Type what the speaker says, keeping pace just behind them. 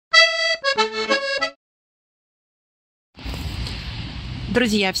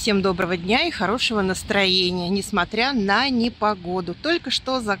Друзья, всем доброго дня и хорошего настроения, несмотря на непогоду. Только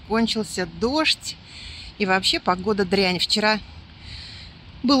что закончился дождь и вообще погода дрянь. Вчера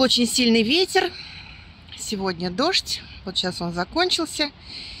был очень сильный ветер, сегодня дождь, вот сейчас он закончился.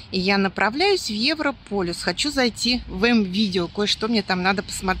 И я направляюсь в Европолис. Хочу зайти в Видео, кое-что мне там надо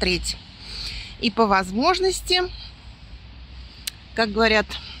посмотреть. И по возможности, как говорят,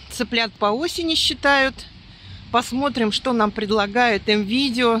 цыплят по осени считают. Посмотрим, что нам предлагают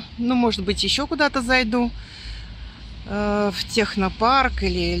Видео. Ну, может быть, еще куда-то зайду. В технопарк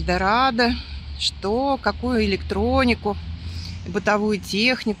или Эльдорадо. Что, какую электронику, бытовую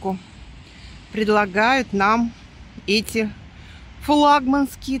технику предлагают нам эти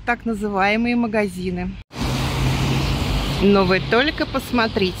флагманские так называемые магазины. Но вы только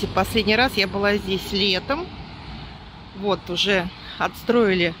посмотрите. Последний раз я была здесь летом. Вот уже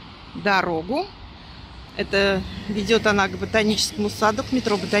отстроили дорогу. Это ведет она к ботаническому саду, к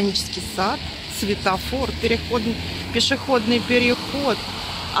метро Ботанический сад, светофор, пешеходный переход,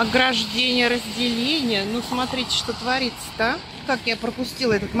 ограждение, разделение. Ну, смотрите, что творится-то. Как я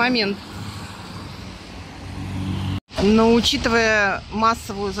пропустила этот момент. Но учитывая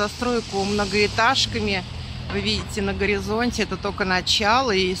массовую застройку многоэтажками, вы видите на горизонте, это только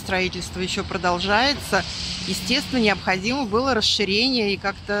начало, и строительство еще продолжается. Естественно, необходимо было расширение и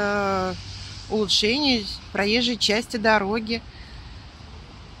как-то улучшение проезжей части дороги.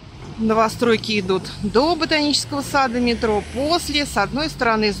 Новостройки идут до Ботанического сада, метро, после, с одной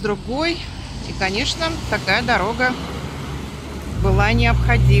стороны, с другой. И, конечно, такая дорога была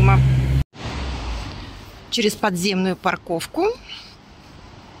необходима. Через подземную парковку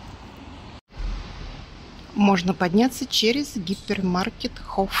можно подняться через гипермаркет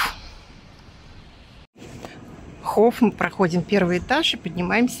Хофф. Хофф, мы проходим первый этаж и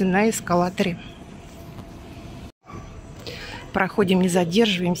поднимаемся на эскалаторе. Проходим, не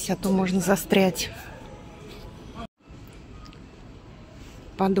задерживаемся, а то можно застрять.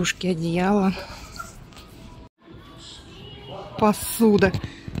 Подушки, одеяла, посуда.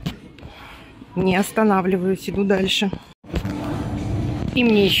 Не останавливаюсь, иду дальше. И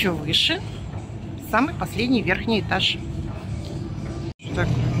мне еще выше, самый последний верхний этаж. Так.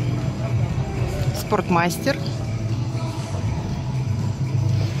 Спортмастер.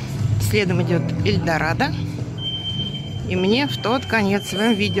 Следом идет Эльдорадо. И мне в тот конец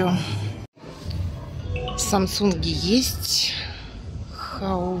в Видео. Samsung есть.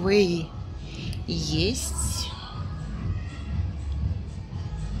 Huawei есть.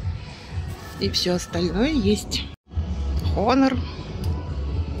 И все остальное есть. Honor.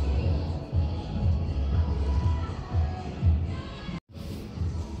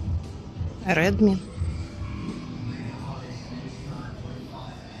 Redmi.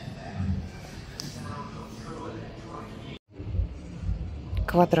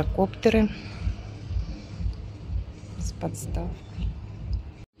 Квадрокоптеры с подставкой.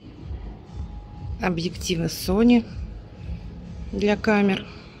 Объективы Sony для камер.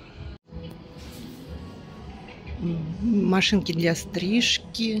 Машинки для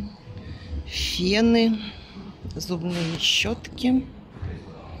стрижки. Фены. Зубные щетки.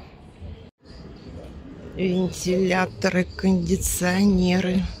 Вентиляторы,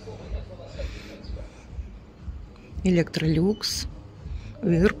 кондиционеры. Электролюкс.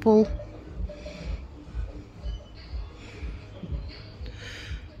 Whirlpool.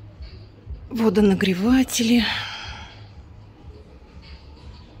 Водонагреватели.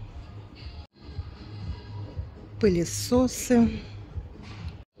 Пылесосы.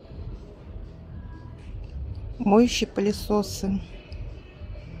 Моющие пылесосы.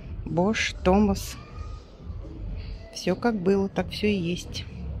 Bosch, Thomas. Все как было, так все и есть.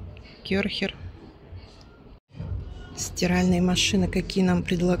 Керхер. Стиральные машины, какие нам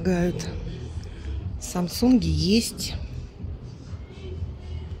предлагают. Samsung есть.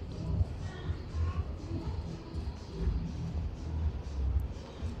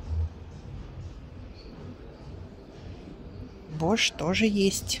 Bosch тоже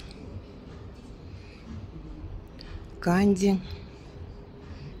есть. Канди.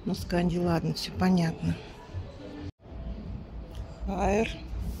 Ну, с Канди, ладно, все понятно. Хайер.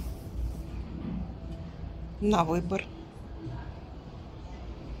 На выбор.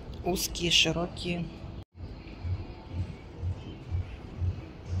 Узкие, широкие.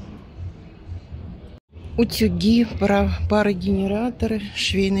 Утюги, парогенераторы,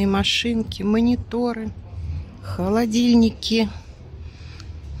 швейные машинки, мониторы, холодильники,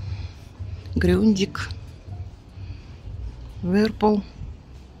 Грюндик, Whirlpool,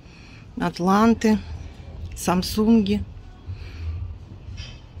 Атланты, Самсунги,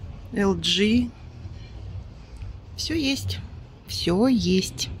 LG. Все есть. Все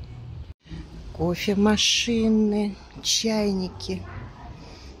есть. Кофемашины, чайники,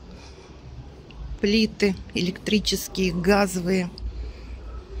 плиты электрические, газовые,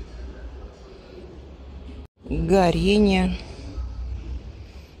 горение,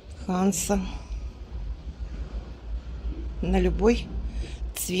 Ханса. На любой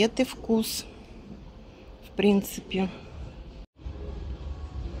цвет и вкус, в принципе.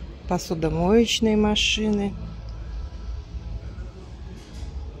 Посудомоечные машины,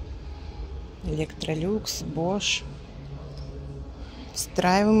 Электролюкс, Bosch,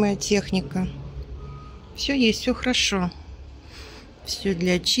 встраиваемая техника. Все есть, все хорошо. Все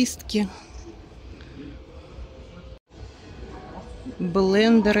для очистки.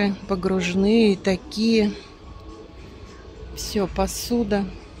 Блендеры погружные такие. Все, посуда.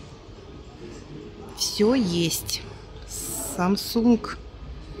 Все есть. Samsung.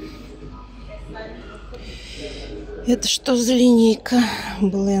 Это что за линейка?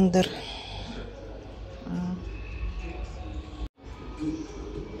 Блендер.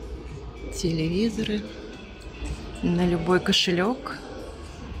 Телевизоры на любой кошелек,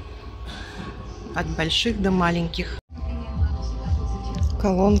 от больших до маленьких.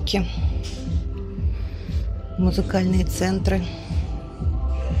 Колонки, музыкальные центры.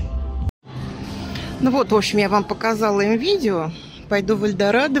 Ну вот, в общем, я вам показала им видео. Пойду в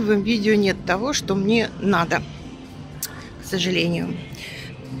Эльдорадо, в им видео нет того, что мне надо, к сожалению.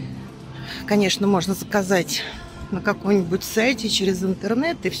 Конечно, можно заказать на каком-нибудь сайте через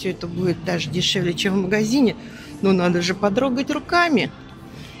интернет, и все это будет даже дешевле, чем в магазине. Но надо же потрогать руками.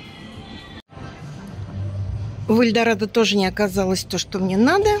 В Эльдорадо тоже не оказалось то, что мне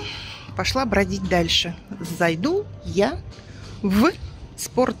надо. Пошла бродить дальше. Зайду я в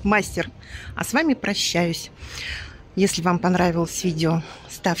Спортмастер. А с вами прощаюсь. Если вам понравилось видео,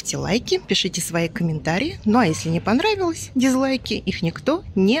 ставьте лайки, пишите свои комментарии. Ну а если не понравилось, дизлайки, их никто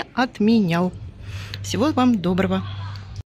не отменял. Всего вам доброго.